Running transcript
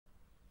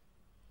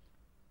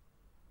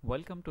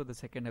Welcome to the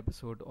second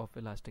episode of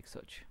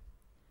Elasticsearch.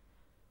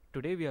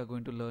 Today we are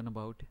going to learn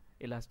about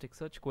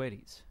Elasticsearch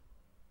queries.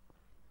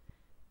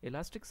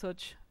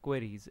 Elasticsearch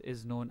queries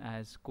is known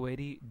as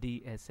query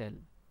DSL.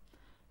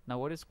 Now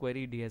what is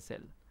query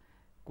DSL?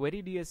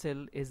 Query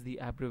DSL is the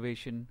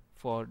abbreviation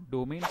for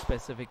domain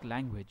specific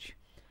language,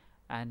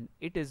 and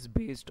it is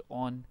based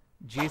on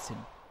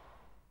JSON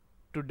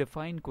to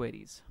define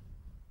queries.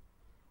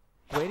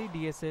 Query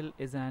DSL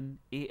is an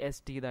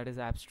AST, that is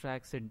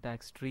abstract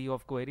syntax tree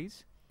of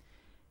queries.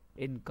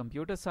 In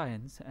computer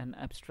science, an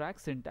abstract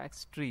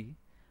syntax tree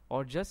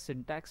or just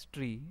syntax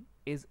tree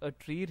is a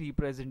tree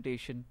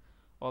representation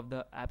of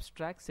the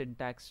abstract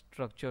syntax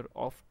structure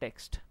of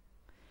text.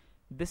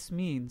 This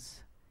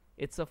means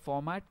it's a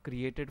format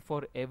created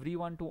for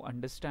everyone to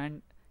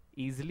understand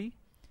easily,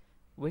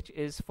 which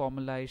is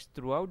formalized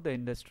throughout the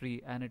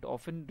industry, and it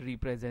often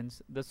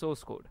represents the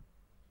source code.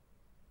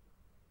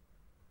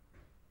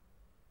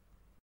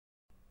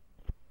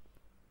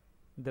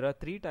 There are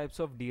three types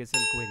of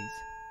DSL queries.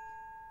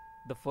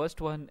 The first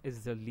one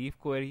is the leaf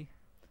query,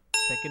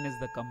 second is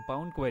the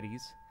compound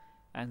queries,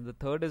 and the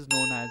third is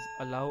known as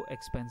allow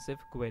expensive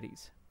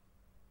queries.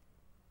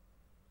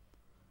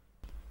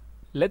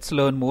 Let's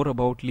learn more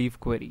about leaf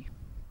query.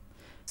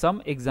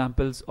 Some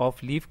examples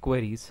of leaf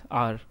queries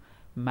are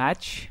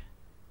match,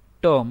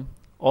 term,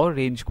 or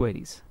range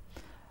queries.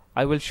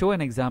 I will show an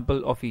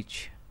example of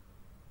each.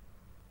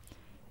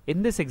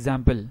 In this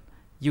example,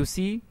 you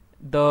see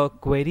the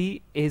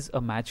query is a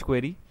match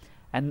query,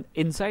 and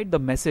inside the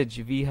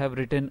message we have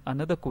written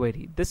another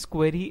query. This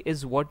query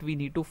is what we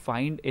need to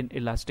find in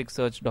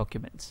Elasticsearch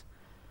documents.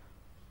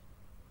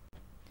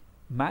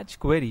 Match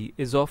query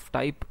is of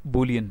type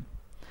Boolean.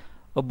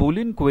 A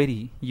Boolean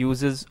query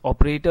uses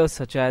operators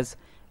such as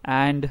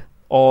and,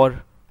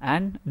 or,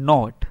 and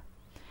not,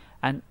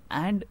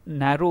 and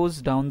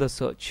narrows down the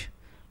search.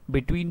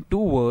 Between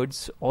two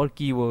words or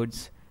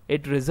keywords,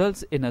 it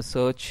results in a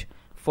search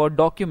for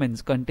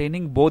documents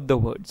containing both the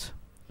words.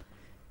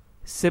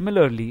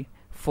 Similarly,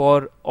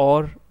 for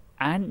or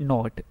and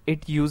not,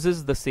 it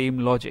uses the same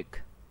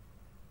logic.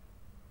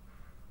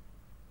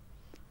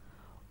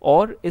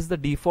 Or is the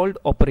default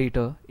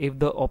operator if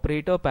the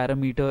operator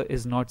parameter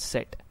is not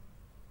set.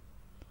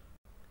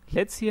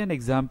 Let's see an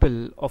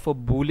example of a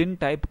Boolean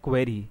type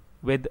query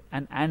with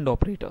an AND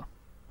operator.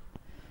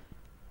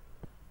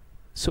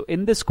 So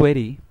in this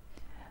query,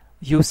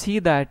 you see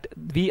that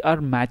we are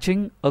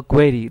matching a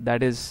query,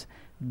 that is,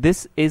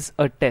 this is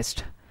a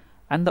test,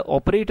 and the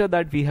operator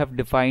that we have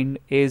defined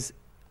is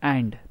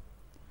AND.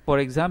 For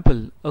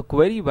example, a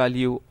query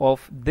value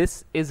of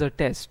this is a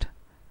test,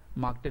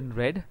 marked in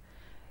red,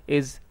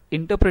 is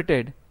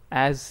interpreted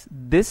as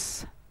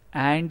this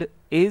and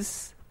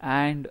is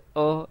and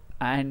a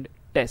and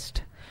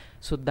test.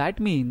 So that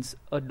means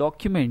a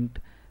document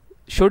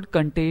should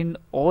contain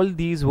all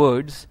these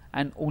words,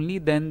 and only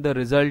then the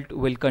result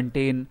will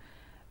contain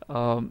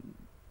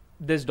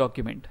this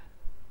document.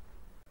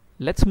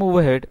 Let's move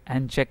ahead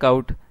and check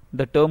out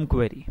the term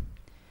query.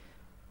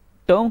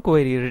 Term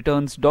query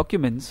returns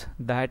documents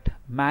that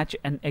match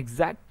an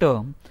exact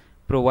term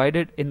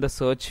provided in the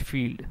search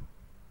field.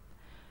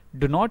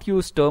 Do not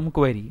use term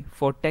query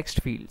for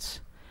text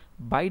fields.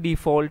 By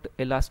default,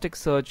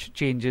 Elasticsearch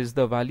changes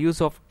the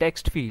values of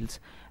text fields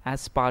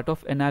as part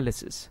of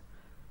analysis.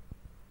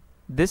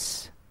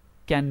 This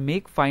can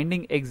make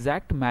finding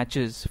exact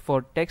matches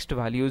for text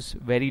values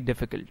very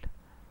difficult.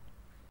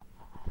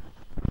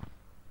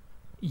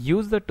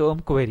 Use the term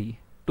query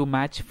to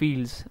match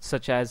fields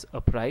such as a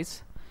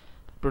price,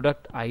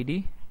 product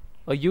ID,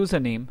 a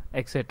username,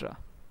 etc.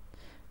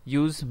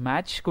 Use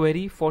match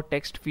query for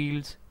text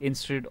fields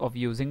instead of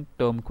using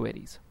term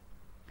queries.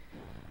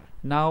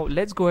 Now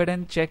let's go ahead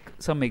and check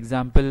some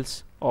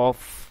examples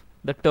of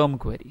the term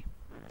query.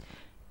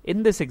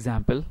 In this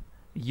example,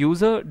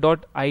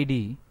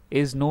 user.id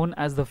is known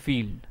as the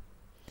field.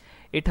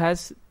 It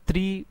has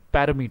three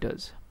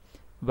parameters.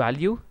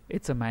 Value,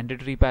 it's a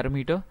mandatory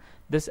parameter.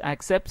 This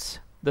accepts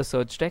the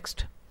search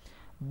text.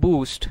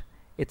 Boost,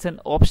 it's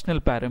an optional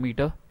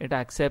parameter. It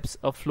accepts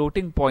a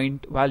floating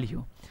point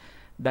value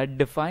that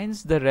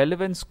defines the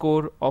relevance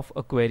score of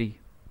a query.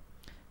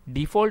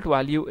 Default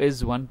value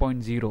is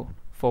 1.0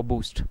 for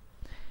boost.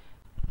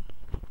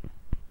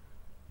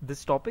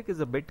 This topic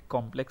is a bit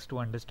complex to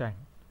understand.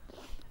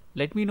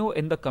 Let me know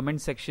in the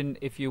comment section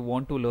if you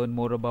want to learn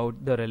more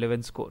about the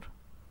relevance score.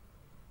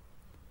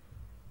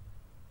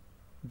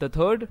 The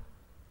third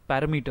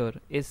parameter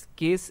is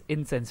case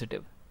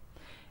insensitive.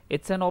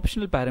 It's an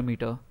optional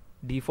parameter.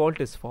 Default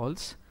is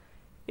false.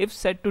 If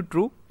set to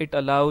true, it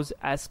allows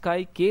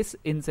ASCII case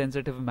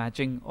insensitive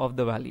matching of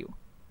the value.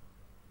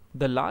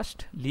 The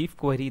last leaf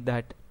query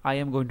that I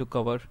am going to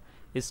cover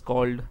is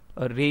called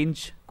a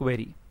range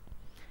query.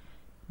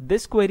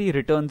 This query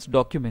returns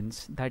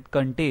documents that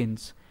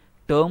contains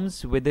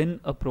terms within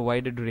a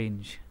provided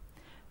range.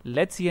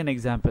 Let's see an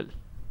example.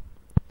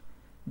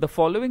 The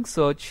following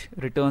search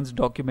returns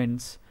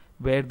documents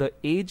where the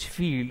age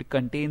field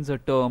contains a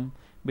term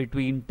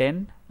between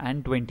 10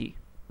 and 20.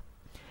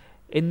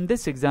 In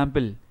this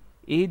example,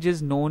 age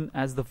is known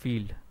as the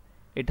field.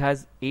 It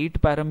has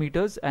 8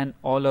 parameters and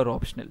all are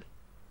optional.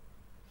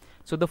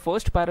 So the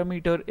first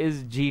parameter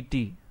is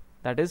GT,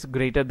 that is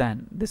greater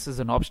than. This is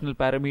an optional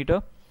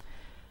parameter.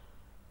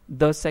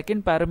 The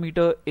second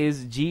parameter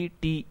is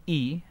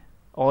GTE,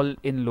 all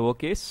in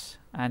lowercase,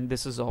 and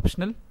this is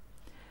optional.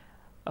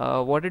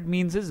 What it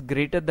means is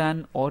greater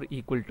than or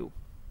equal to.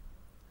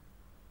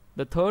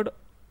 The third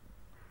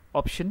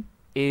option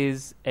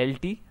is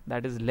LT,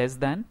 that is less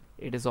than.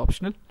 It is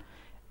optional.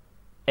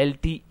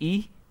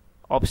 LTE,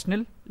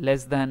 optional,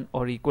 less than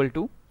or equal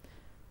to.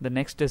 The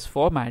next is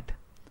format,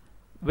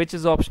 which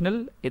is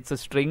optional. It's a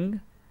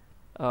string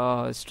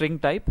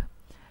type.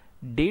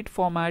 Date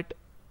format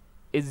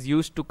is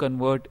used to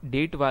convert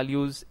date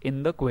values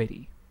in the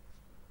query.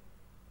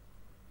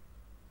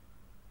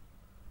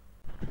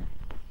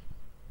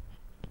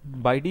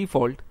 By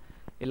default,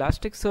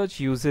 Elasticsearch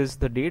uses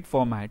the date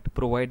format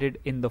provided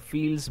in the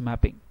fields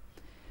mapping.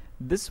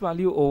 This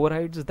value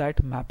overrides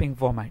that mapping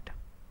format.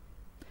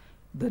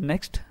 The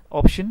next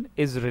option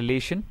is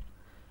relation.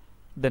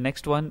 The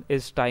next one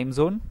is time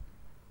zone.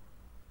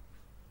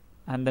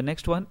 And the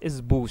next one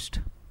is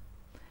boost.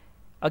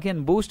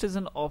 Again, boost is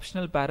an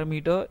optional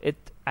parameter.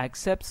 It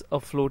accepts a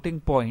floating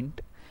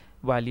point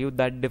value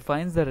that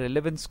defines the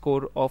relevance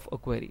score of a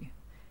query.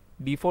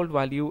 Default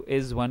value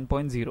is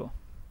 1.0.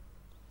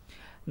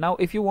 Now,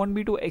 if you want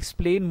me to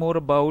explain more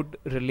about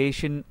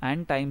relation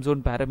and time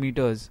zone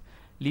parameters,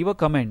 leave a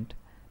comment,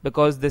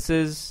 because this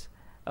is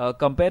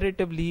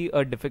comparatively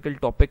a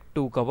difficult topic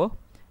to cover,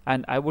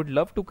 and I would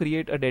love to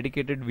create a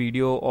dedicated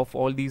video of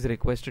all these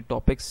requested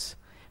topics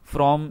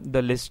from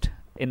the list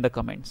in the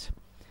comments.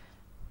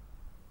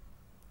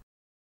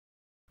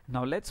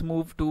 Now let's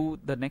move to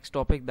the next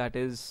topic, that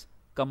is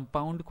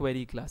compound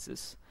query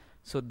classes.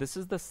 So this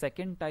is the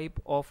second type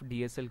of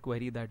DSL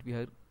query that we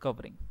are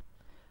covering.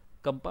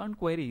 Compound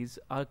queries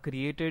are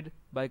created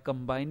by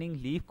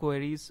combining leaf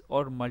queries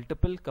or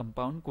multiple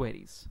compound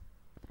queries.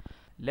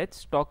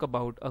 Let's talk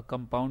about a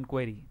compound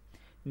query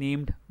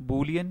named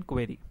Boolean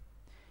query.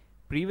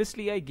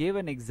 Previously, I gave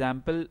an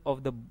example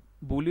of the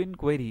Boolean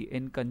query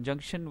in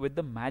conjunction with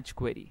the match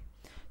query.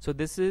 So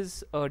this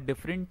is a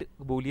different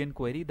Boolean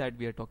query that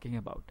we are talking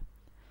about.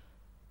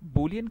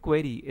 Boolean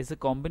query is a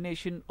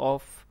combination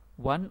of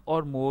one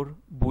or more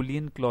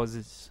Boolean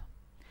clauses.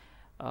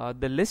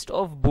 The list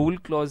of bool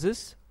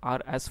clauses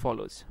are as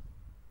follows.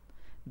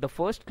 The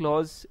first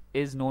clause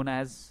is known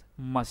as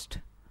must.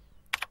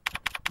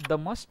 The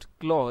must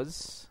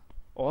clause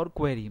or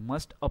query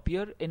must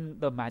appear in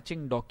the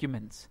matching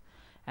documents,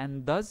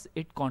 and thus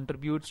it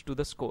contributes to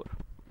the score.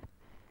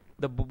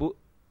 The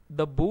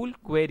bool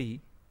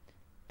query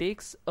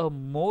takes a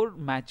more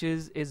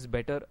matches is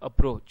better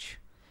approach.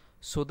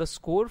 So the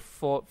score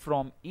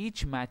from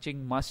each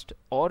matching must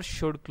or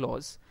should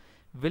clause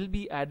will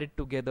be added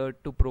together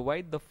to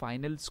provide the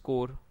final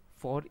score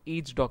for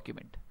each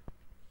document.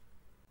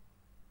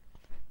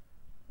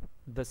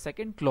 The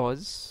second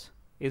clause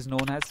is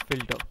known as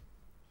filter.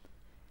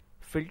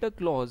 Filter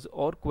clause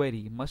or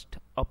query must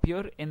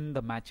appear in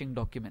the matching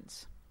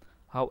documents.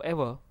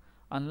 However,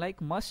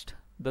 unlike must,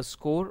 the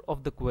score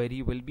of the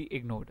query will be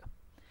ignored.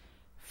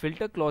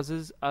 Filter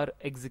clauses are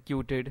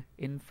executed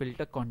in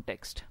filter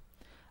context.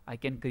 I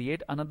can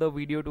create another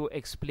video to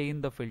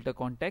explain the filter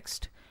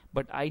context,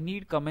 but I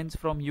need comments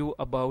from you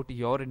about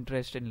your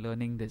interest in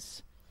learning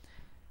this.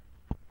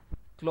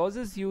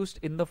 Clauses used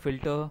in the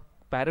filter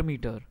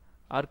parameter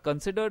are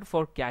considered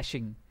for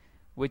caching,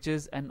 which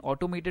is an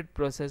automated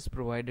process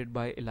provided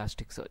by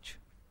Elasticsearch.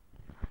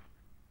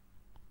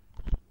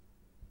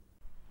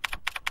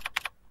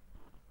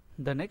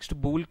 The next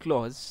bool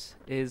clause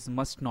is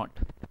must not.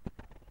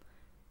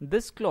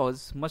 This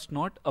clause must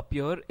not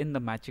appear in the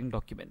matching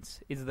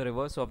documents. It's the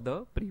reverse of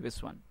the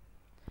previous one.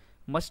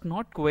 Must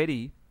not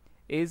query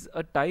is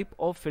a type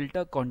of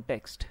filter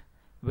context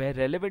where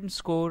relevant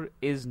score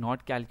is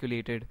not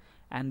calculated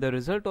and the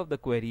result of the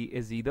query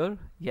is either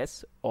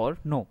yes or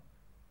no.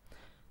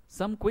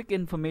 Some quick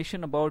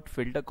information about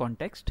filter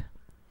context.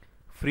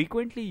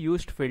 Frequently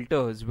used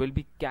filters will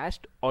be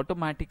cached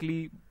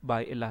automatically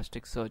by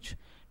Elasticsearch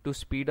to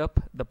speed up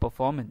the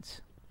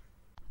performance.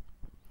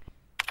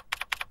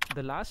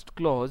 The last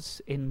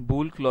clause in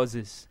bool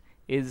clauses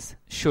is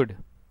should.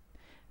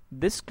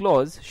 This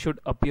clause should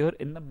appear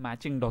in the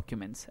matching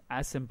documents,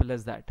 as simple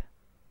as that.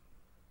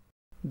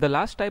 The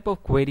last type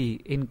of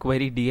query in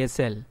query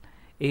DSL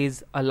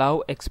is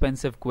allow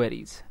expensive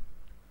queries.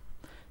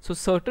 So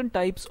certain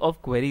types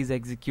of queries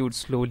execute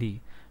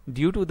slowly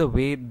due to the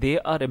way they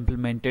are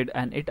implemented,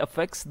 and it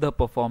affects the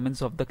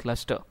performance of the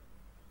cluster.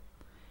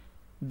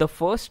 The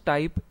first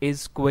type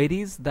is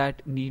queries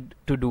that need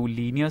to do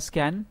linear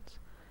scans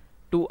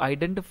to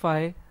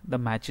identify the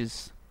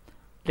matches.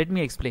 Let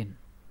me explain.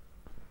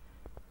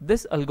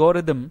 This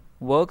algorithm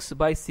works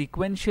by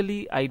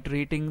sequentially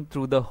iterating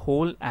through the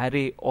whole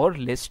array or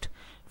list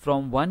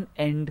from one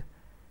end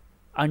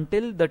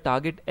until the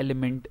target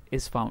element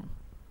is found.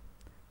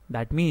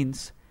 That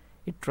means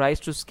it tries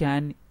to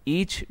scan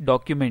each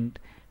document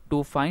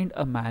to find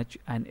a match,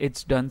 and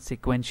it's done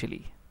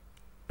sequentially.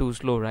 Too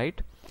slow,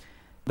 right?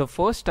 The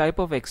first type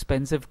of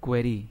expensive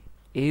query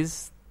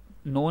is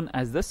known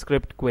as the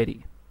script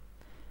query.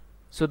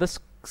 So the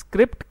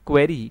script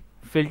query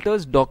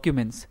filters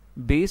documents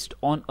based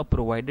on a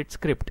provided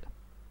script.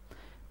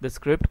 The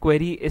script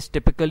query is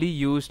typically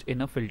used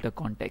in a filter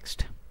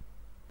context.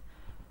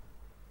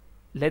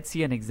 Let's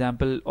see an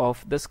example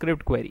of the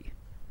script query.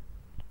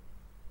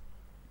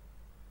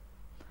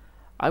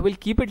 I will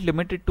keep it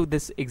limited to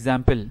this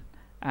example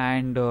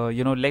and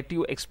let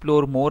you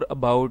explore more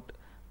about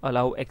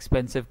allow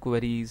expensive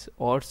queries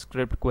or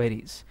script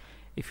queries.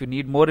 If you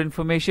need more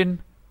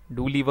information,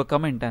 do leave a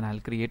comment and I'll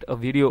create a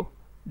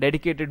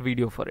dedicated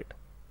video for it.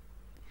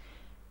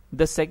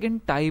 The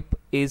second type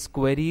is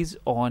queries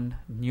on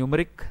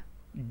numeric,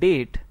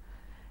 date,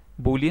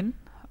 boolean,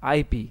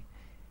 IP,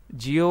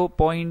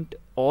 geopoint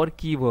or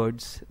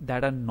keywords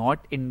that are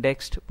not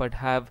indexed but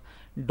have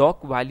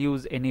doc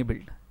values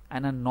enabled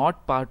and are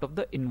not part of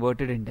the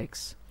inverted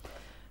index.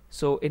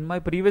 So in my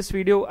previous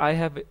video I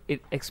have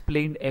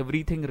explained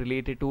everything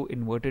related to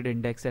inverted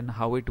index and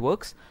how it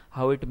works,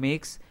 how it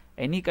makes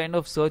any kind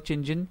of search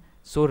engine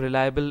so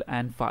reliable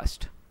and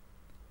fast.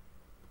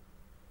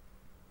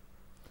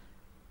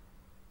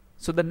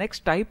 So the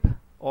next type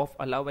of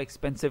allow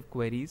expensive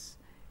queries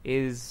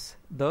is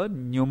the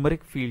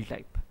numeric field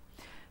type.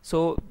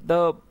 So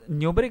the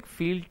numeric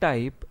field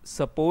type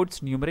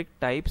supports numeric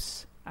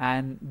types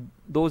and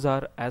those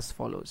are as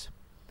follows.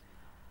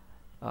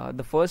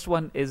 The first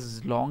one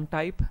is long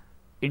type,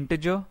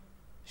 integer,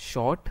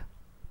 short,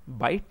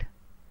 byte,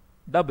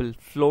 double,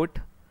 float,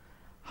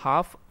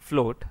 half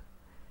float,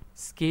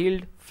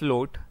 scaled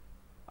float,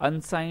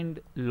 unsigned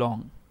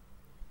long.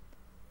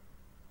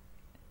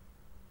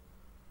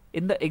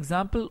 In the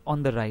example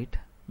on the right,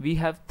 we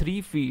have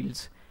three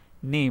fields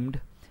named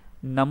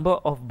number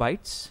of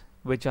bytes,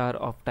 which are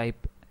of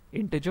type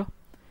integer,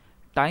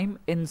 time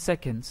in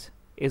seconds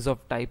is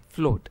of type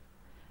float,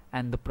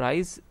 and the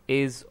price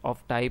is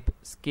of type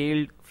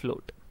scaled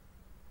float.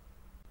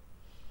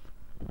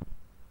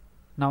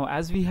 Now,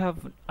 as we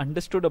have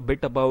understood a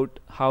bit about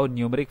how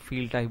numeric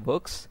field type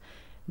works,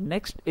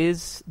 next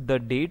is the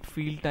date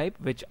field type,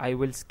 which I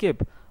will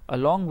skip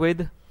along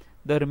with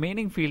the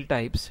remaining field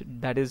types,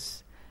 that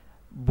is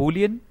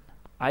boolean,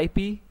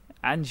 IP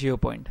and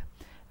geopoint,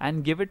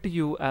 and give it to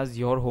you as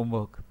your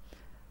homework.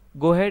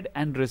 Go ahead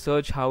and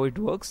research how it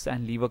works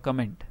and leave a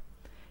comment.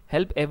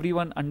 Help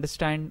everyone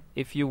understand.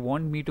 If you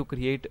want me to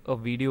create a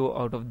video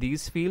out of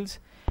these fields,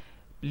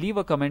 leave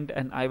a comment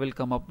and I will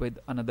come up with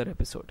another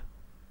episode.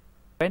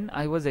 When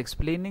I was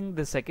explaining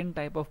the second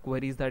type of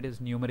queries, that is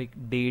numeric,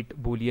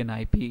 date, boolean,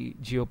 IP,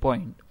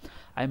 geopoint,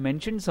 I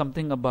mentioned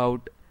something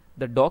about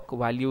the doc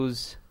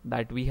values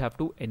that we have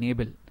to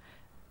enable.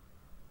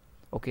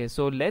 Okay,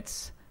 so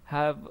let's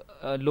have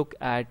a look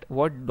at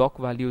what doc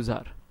values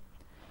are.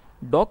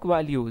 Doc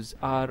values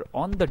are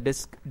on the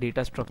disk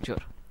data structure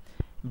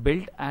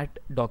built at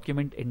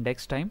document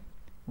index time,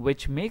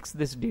 which makes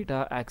this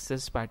data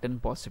access pattern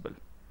possible.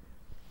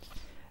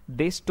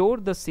 They store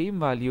the same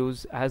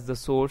values as the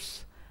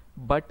source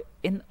but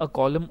in a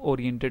column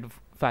oriented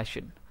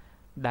fashion,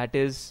 that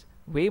is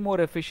way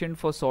more efficient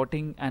for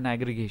sorting and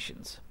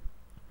aggregations.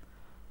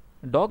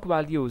 Doc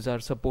values are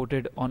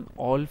supported on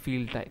all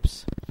field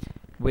types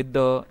with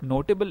the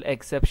notable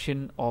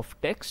exception of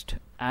text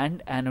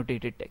and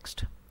annotated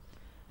text.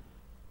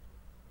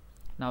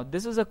 Now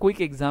this is a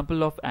quick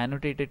example of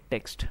annotated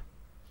text.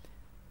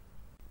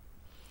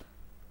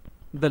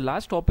 The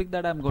last topic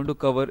that I'm going to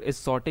cover is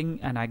sorting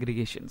and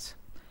aggregations.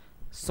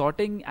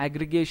 Sorting,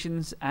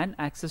 aggregations and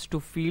access to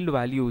field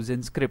values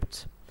in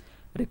scripts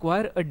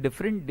require a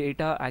different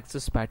data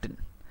access pattern.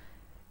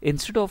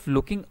 Instead of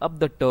looking up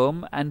the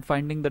term and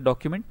finding the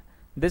document,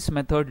 this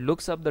method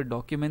looks up the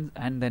document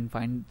and then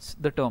finds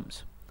the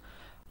terms.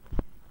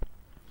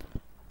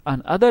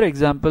 Another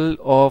example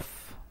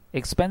of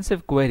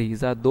expensive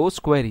queries are those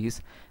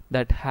queries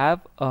that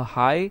have a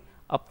high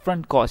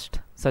upfront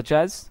cost, such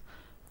as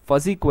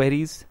fuzzy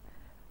queries,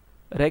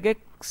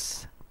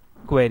 regex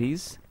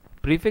queries,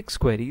 prefix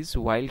queries,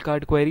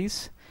 wildcard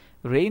queries,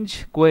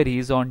 range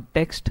queries on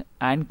text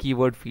and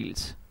keyword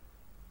fields.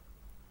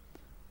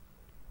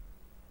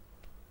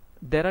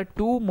 There are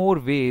two more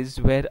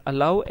ways where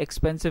allow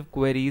expensive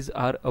queries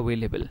are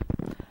available.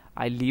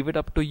 I leave it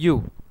up to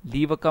you.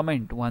 Leave a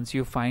comment once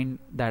you find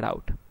that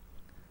out.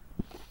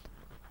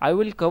 I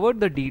will cover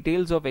the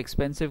details of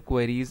expensive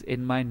queries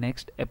in my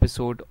next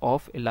episode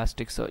of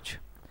Elasticsearch.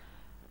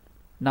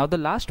 Now the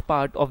last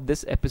part of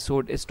this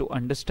episode is to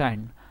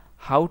understand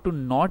how to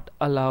not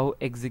allow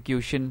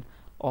execution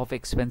of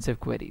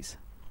expensive queries.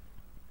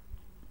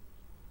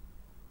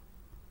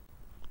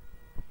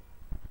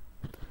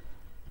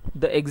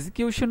 The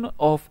execution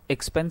of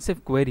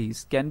expensive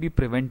queries can be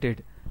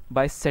prevented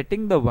by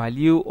setting the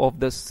value of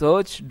the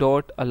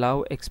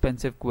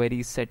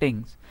search.allowExpensiveQueries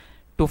settings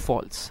to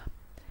false.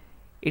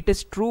 It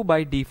is true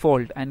by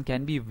default and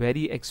can be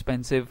very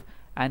expensive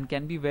and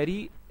can be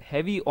very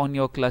heavy on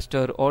your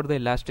cluster or the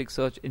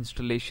Elasticsearch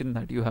installation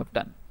that you have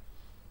done.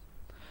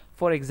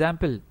 For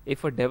example,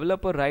 if a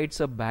developer writes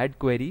a bad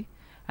query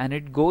and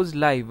it goes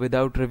live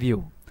without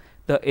review,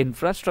 the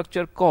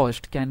infrastructure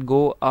cost can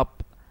go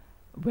up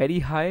very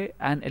high,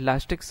 and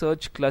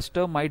Elasticsearch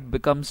cluster might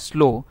become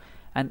slow,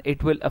 and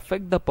it will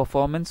affect the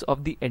performance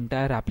of the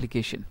entire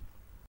application.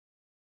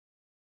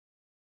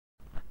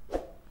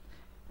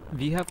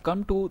 We have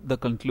come to the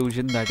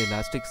conclusion that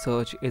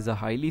Elasticsearch is a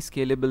highly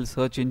scalable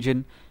search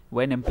engine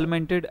when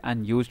implemented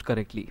and used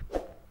correctly.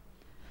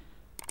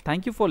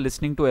 Thank you for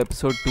listening to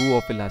episode 2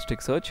 of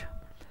Elasticsearch.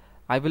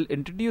 I will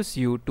introduce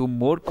you to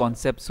more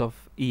concepts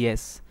of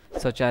ES,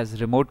 such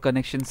as remote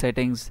connection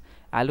settings,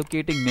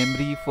 allocating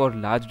memory for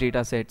large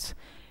data sets,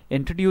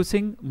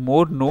 introducing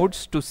more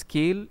nodes to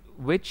scale,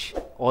 which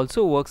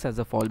also works as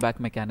a fallback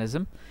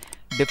mechanism,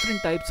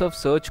 different types of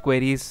search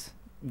queries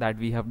that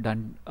we have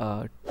done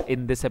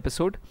in this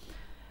episode,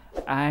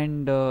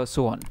 and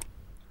so on.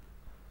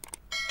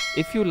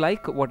 If you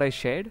like what I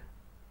shared,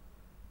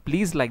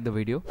 please like the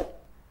video.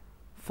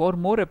 For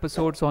more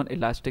episodes on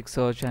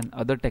Elasticsearch and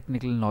other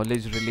technical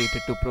knowledge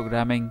related to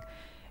programming,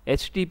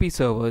 HTTP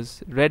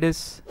servers,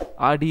 Redis,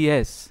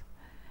 RDS,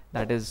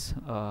 that is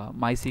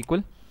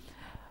MySQL,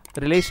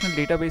 relational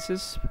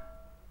databases,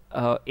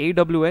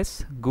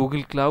 AWS,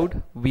 Google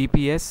Cloud,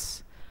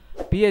 VPS,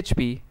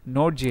 PHP,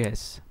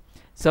 Node.js,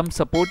 some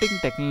supporting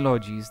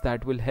technologies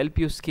that will help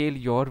you scale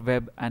your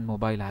web and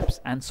mobile apps,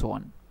 and so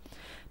on.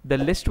 The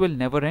list will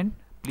never end.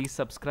 Please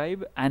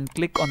subscribe and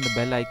click on the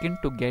bell icon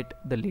to get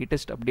the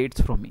latest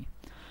updates from me.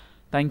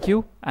 Thank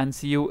you and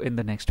see you in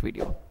the next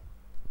video.